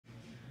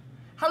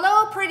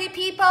pretty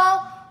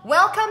people.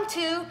 Welcome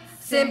to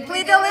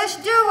Simply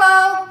Delish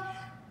Duo.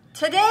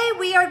 Today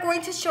we are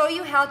going to show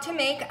you how to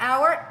make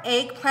our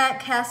eggplant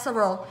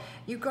casserole.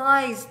 You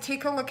guys,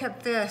 take a look at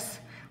this.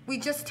 We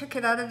just took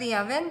it out of the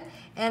oven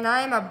and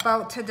I am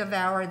about to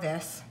devour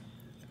this.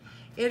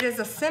 It is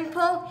a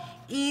simple,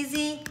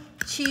 easy,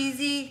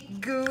 cheesy,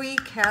 gooey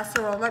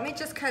casserole. Let me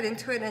just cut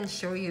into it and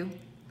show you.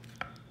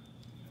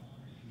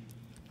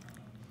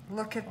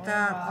 Look at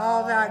that,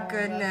 all that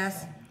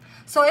goodness.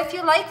 So if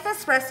you like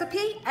this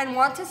recipe and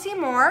want to see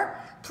more,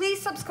 please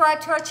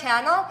subscribe to our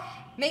channel.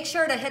 Make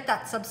sure to hit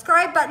that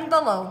subscribe button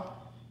below.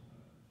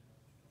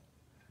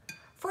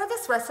 For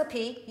this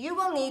recipe, you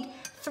will need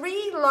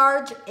 3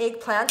 large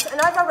eggplants, and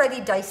I've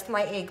already diced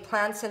my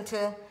eggplants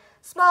into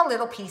small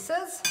little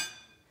pieces.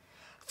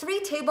 3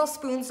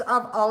 tablespoons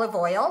of olive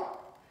oil,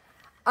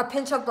 a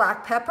pinch of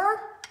black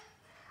pepper,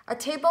 a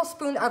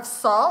tablespoon of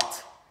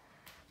salt,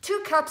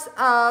 2 cups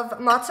of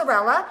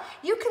mozzarella.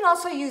 You can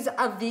also use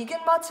a vegan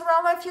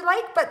mozzarella if you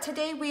like, but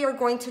today we are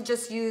going to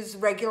just use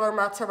regular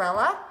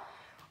mozzarella.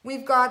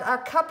 We've got a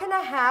cup and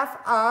a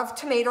half of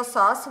tomato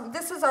sauce.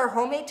 This is our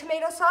homemade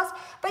tomato sauce,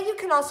 but you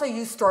can also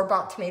use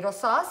store-bought tomato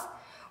sauce.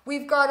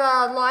 We've got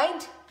a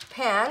lined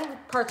pan,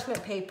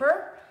 parchment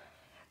paper,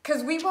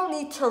 because we will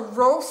need to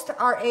roast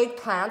our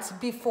eggplants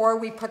before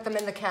we put them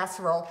in the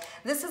casserole.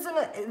 This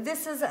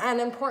is an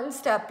important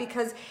step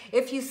because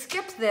if you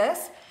skip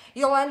this,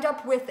 you'll end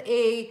up with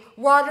a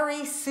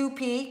watery,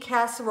 soupy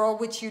casserole,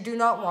 which you do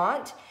not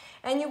want.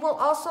 And you will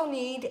also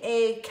need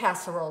a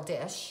casserole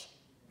dish.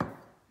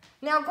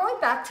 Now, going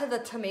back to the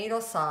tomato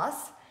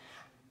sauce,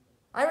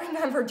 I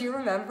remember, do you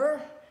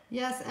remember?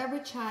 Yes,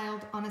 every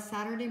child on a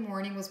Saturday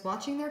morning was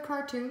watching their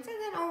cartoons and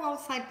then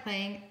outside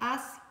playing.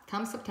 Us,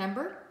 come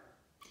September,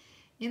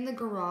 in the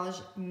garage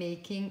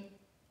making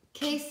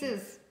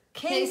cases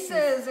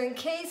and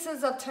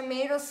cases of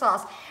tomato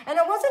sauce. And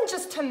it wasn't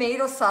just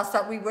tomato sauce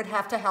that we would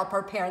have to help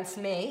our parents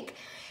make.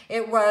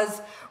 It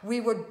was,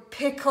 we would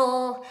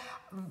pickle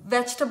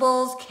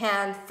vegetables,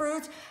 canned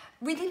fruits.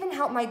 We'd even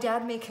help my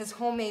dad make his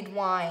homemade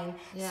wine.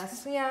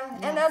 Yes. Yeah.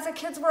 And as the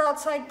kids were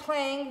outside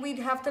playing, we'd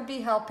have to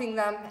be helping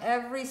them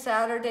every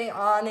Saturday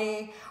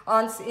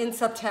in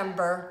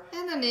September.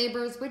 And the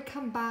neighbors would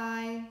come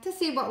by to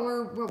see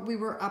what we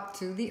were up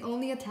to. The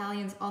only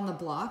Italians on the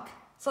block.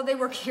 So they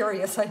were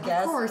curious, I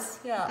guess. Of course.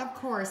 Yeah. Of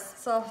course.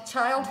 So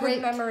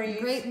childhood memories.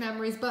 Great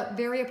memories, but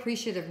very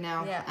appreciative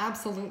now. Yeah.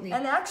 Absolutely.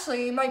 And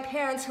actually, my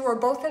parents, who are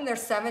both in their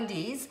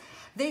 70s,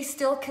 they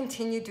still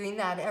continue doing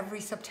that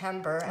every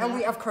September. And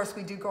we, of course,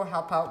 we do go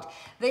help out.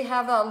 They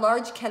have a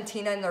large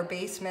cantina in their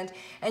basement,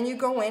 and you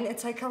go in,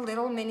 it's like a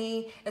little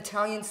mini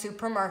Italian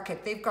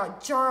supermarket. They've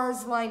got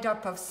jars lined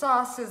up of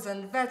sauces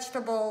and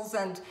vegetables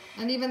and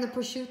even the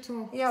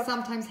prosciutto,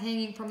 sometimes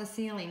hanging from the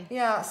ceiling.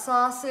 Yeah,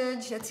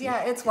 sausage.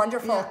 It's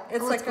wonderful. Yeah.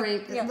 It's like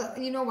great.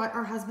 You know what?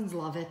 Our husbands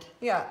love it.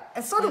 Yeah,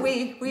 and so do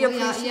we. We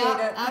appreciate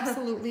it.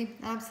 Absolutely,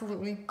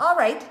 absolutely. All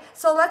right,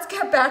 so let's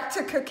get back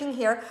to cooking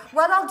here.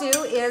 What I'll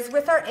do is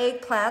with our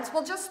eggplants,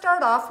 we'll just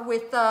start off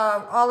with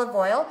olive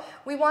oil.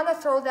 We want to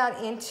throw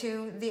that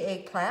into the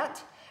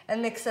eggplant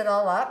and mix it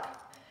all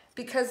up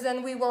because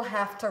then we will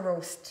have to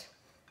roast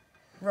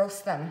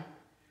them.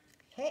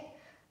 Okay,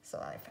 so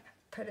I've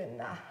put in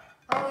the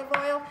olive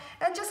oil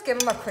and just give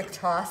them a quick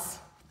toss.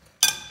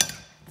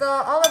 The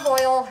olive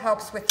oil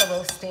helps with the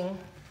roasting.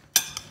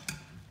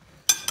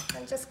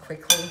 And just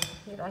quickly,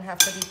 you don't have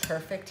to be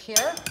perfect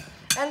here.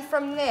 And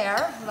from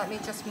there, let me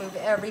just move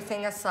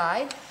everything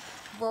aside.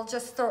 We'll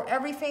just throw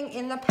everything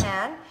in the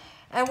pan.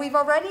 And we've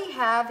already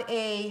have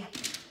the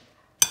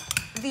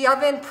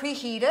oven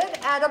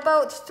preheated at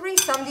about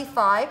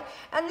 375.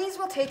 And these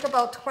will take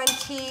about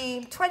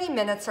 20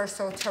 minutes or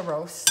so to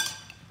roast.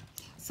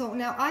 So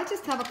now I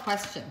just have a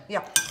question.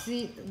 Yeah.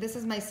 See, this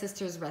is my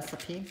sister's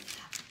recipe.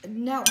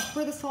 Now,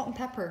 for the salt and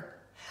pepper.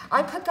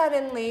 I put that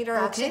in later,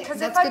 actually,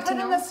 because if I put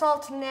in the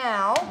salt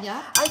now,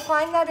 I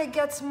find that it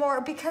gets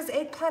more, because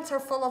eggplants are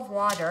full of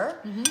water,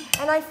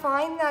 and I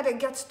find that it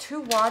gets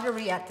too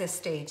watery at this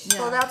stage.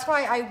 So that's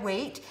why I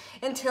wait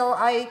until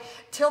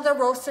they're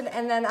roasted,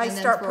 and then I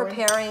start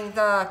preparing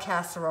the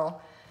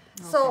casserole.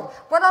 Okay. So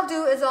what I'll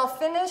do is I'll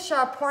finish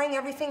pouring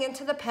everything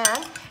into the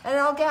pan, and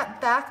I'll get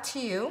back to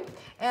you,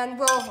 and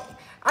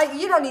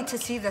you don't need to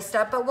see this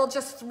step, but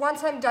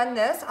once I'm done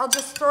this, I'll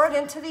just throw it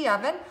into the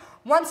oven.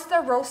 Once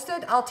they're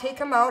roasted, I'll take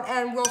them out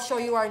and we'll show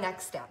you our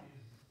next step.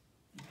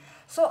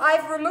 So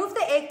I've removed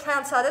the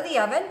eggplants out of the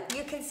oven.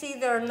 You can see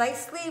they're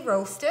nicely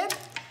roasted.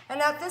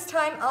 And at this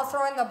time, I'll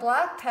throw in the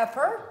black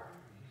pepper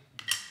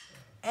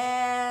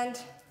and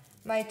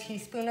my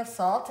teaspoon of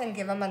salt and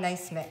give them a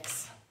nice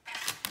mix.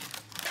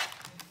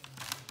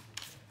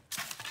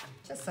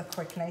 Just a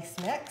quick nice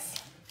mix.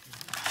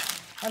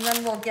 And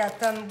then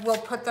we'll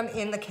put them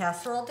in the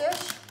casserole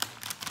dish.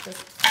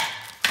 Just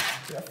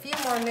do a few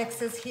more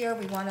mixes here.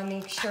 We want to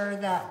make sure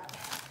that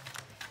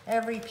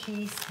every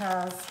piece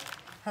has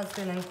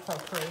been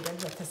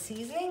incorporated with the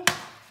seasoning.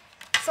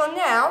 So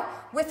now,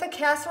 with the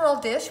casserole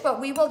dish, what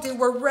we will do,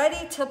 we're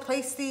ready to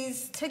place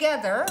these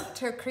together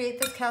to create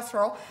this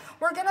casserole.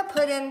 We're going to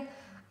put in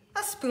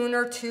a spoon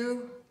or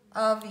two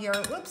of your,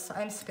 oops,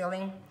 I'm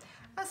spilling,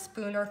 a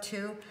spoon or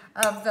two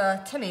of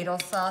the tomato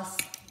sauce.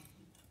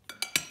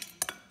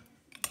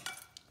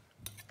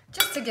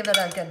 Just to give it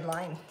a good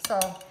line, so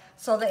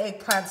the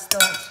eggplants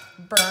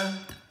don't burn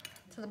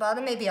to the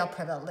bottom. Maybe I'll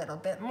put a little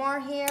bit more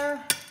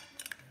here.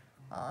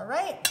 All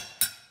right,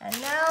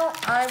 and now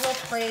I will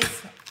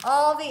place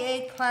all the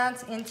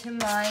eggplants into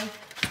my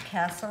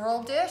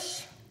casserole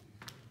dish.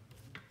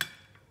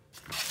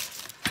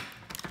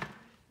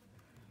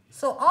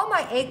 So all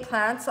my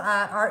eggplants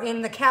are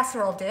in the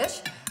casserole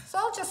dish, so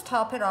I'll just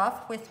top it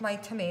off with my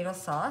tomato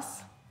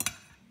sauce.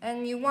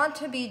 And you want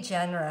to be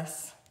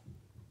generous.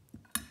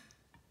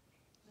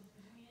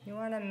 You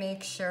want to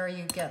make sure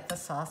you get the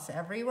sauce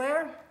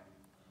everywhere.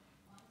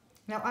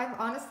 Now, I've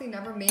honestly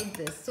never made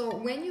this. So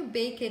when you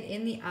bake it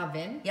in the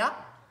oven, yeah,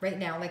 right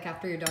now, like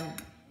after you're done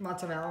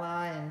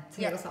mozzarella and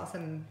tomato sauce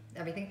and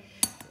everything,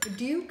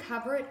 do you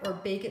cover it or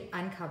bake it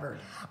uncovered?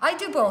 I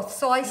do both.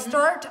 So I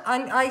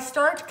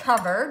start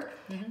covered,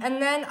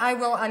 and then I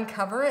will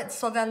uncover it,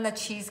 so then the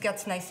cheese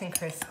gets nice and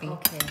crispy.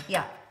 Okay.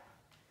 Yeah.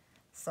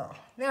 So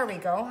there we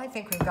go. I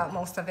think we've got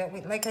most of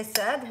it. Like I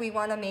said, we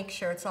want to make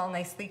sure it's all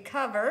nicely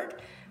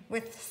covered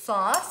with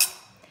sauce.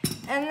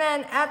 And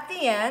then at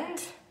the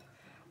end,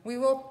 we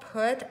will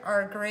put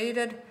our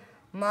grated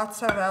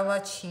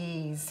mozzarella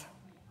cheese.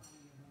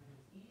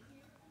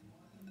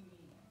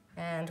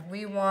 And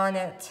we want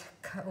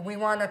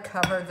to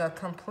cover the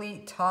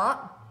complete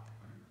top.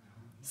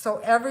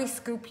 So every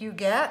scoop you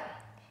get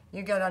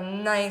a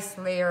nice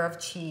layer of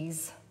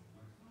cheese.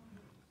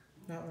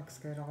 That looks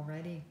good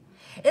already.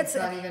 It's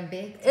not even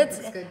baked. It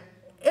looks good.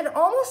 It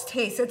almost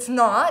tastes,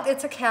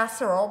 it's a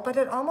casserole, but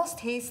it almost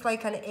tastes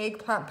like an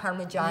eggplant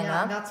parmigiana.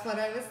 Yeah, that's what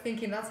I was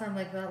thinking. That's why I'm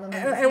like, that.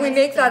 And we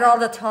make that all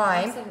the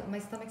time. My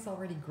stomach's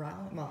already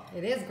growling. Well,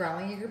 it is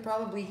growling. You could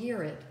probably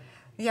hear it.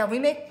 Yeah, we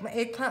make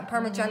eggplant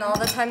parmigiana all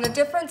the time. The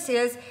difference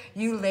is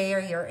you layer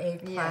your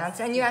eggplants. Yes,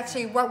 and you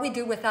actually, what we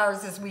do with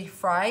ours is we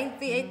fry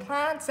the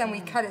eggplants and we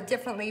cut it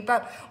differently.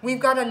 But we've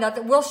got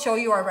another, we'll show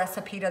you our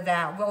recipe to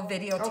that. We'll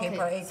videotape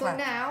our eggplant. So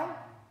now,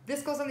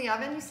 this goes in the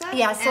oven, you said?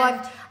 Yeah, so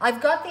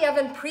I've got the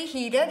oven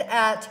preheated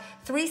at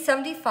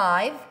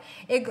 375.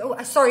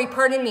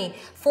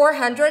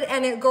 400,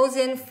 and it goes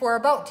in for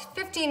about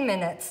 15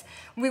 minutes.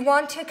 We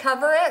want to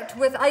cover it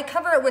with, I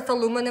cover it with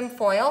aluminum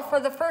foil for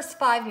the first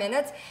 5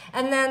 minutes,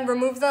 and then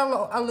remove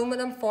the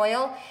aluminum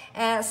foil.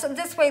 So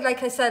this way,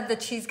 like I said, the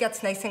cheese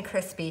gets nice and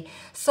crispy.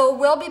 So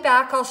we'll be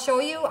back. I'll show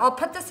you, I'll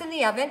put this in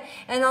the oven,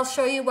 and I'll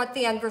show you what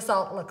the end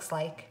result looks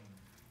like.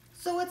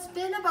 So it's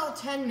been about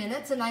 10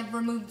 minutes, and I've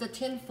removed the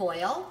tin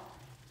foil,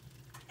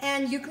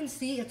 and you can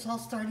see it's all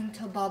starting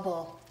to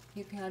bubble.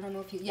 I don't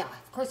know if you, yeah,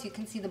 of course you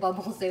can see the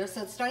bubbles there.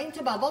 So it's starting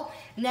to bubble.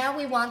 Now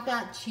we want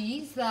that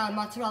cheese, the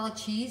mozzarella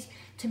cheese,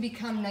 to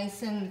become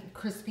nice and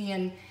crispy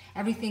and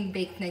everything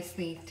baked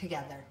nicely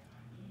together.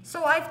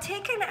 So I've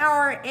taken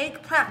our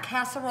eggplant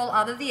casserole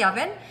out of the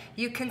oven.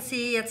 You can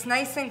see it's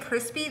nice and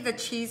crispy. The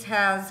cheese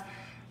has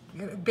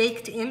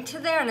baked into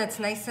there and it's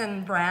nice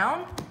and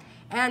brown.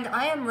 And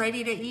I am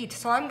ready to eat.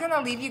 So I'm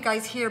gonna leave you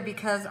guys here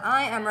because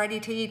I am ready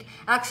to eat.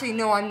 Actually,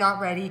 no, I'm not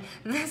ready.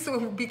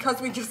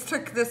 Because we just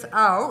took this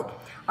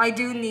out, I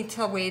do need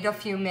to wait a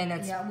few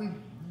minutes. Yeah, we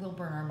will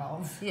burn our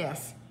mouths.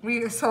 Yes,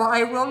 so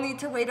I will need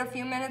to wait a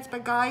few minutes,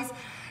 but guys,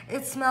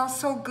 it smells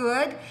so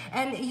good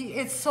and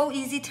it's so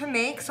easy to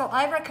make. So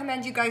I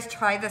recommend you guys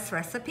try this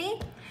recipe.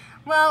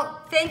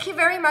 Well, thank you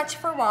very much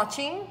for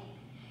watching,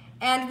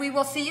 and we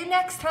will see you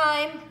next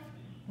time.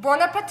 Bon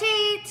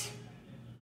appetit!